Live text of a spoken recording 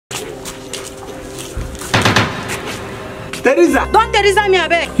Teresa. Don't Teresa me,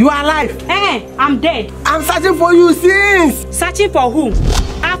 abeg. You are alive. I'm dead. I'm searching for you since. Searching for who?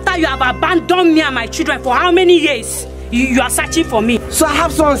 After you have abandoned me and my children for how many years? You are searching for me. So I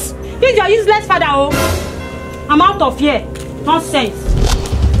have sons. He's your useless father, oh. I'm out of here. Nonsense.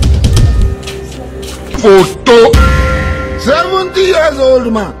 Photo. 70 years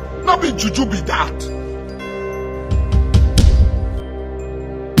old man. Not be juju be that.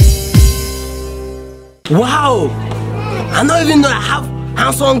 Wow. I don't even know I have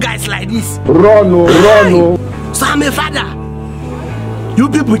handsome guys like this. Run. So I'm a father. You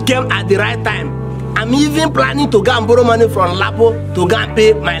people came at the right time. I'm even planning to go and borrow money from Lapo to go and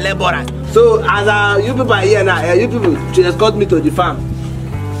pay my laborers. So as you people are here now, you people should escort me to the farm.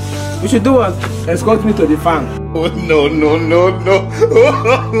 You should do what? Escort me to the farm. Oh, no.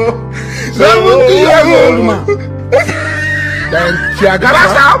 70 years old man. Then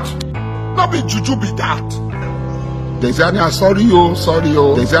Tiagara out. Not be juju be that. Desania, sorry.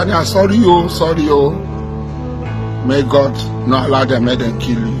 Desania, sorry. May God not allow them, let them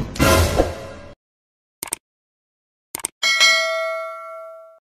kill you.